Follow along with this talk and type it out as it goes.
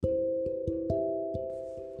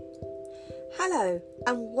Hello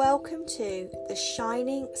and welcome to the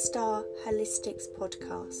Shining Star Holistics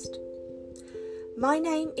podcast. My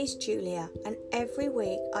name is Julia and every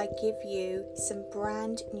week I give you some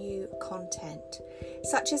brand new content,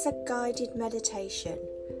 such as a guided meditation,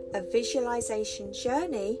 a visualization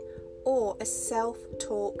journey, or a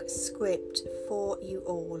self-talk script for you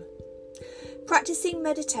all. Practicing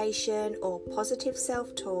meditation or positive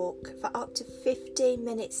self-talk for up to 15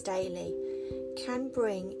 minutes daily can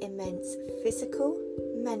bring immense physical,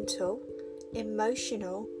 mental,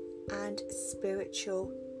 emotional and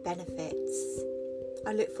spiritual benefits.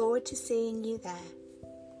 I look forward to seeing you there.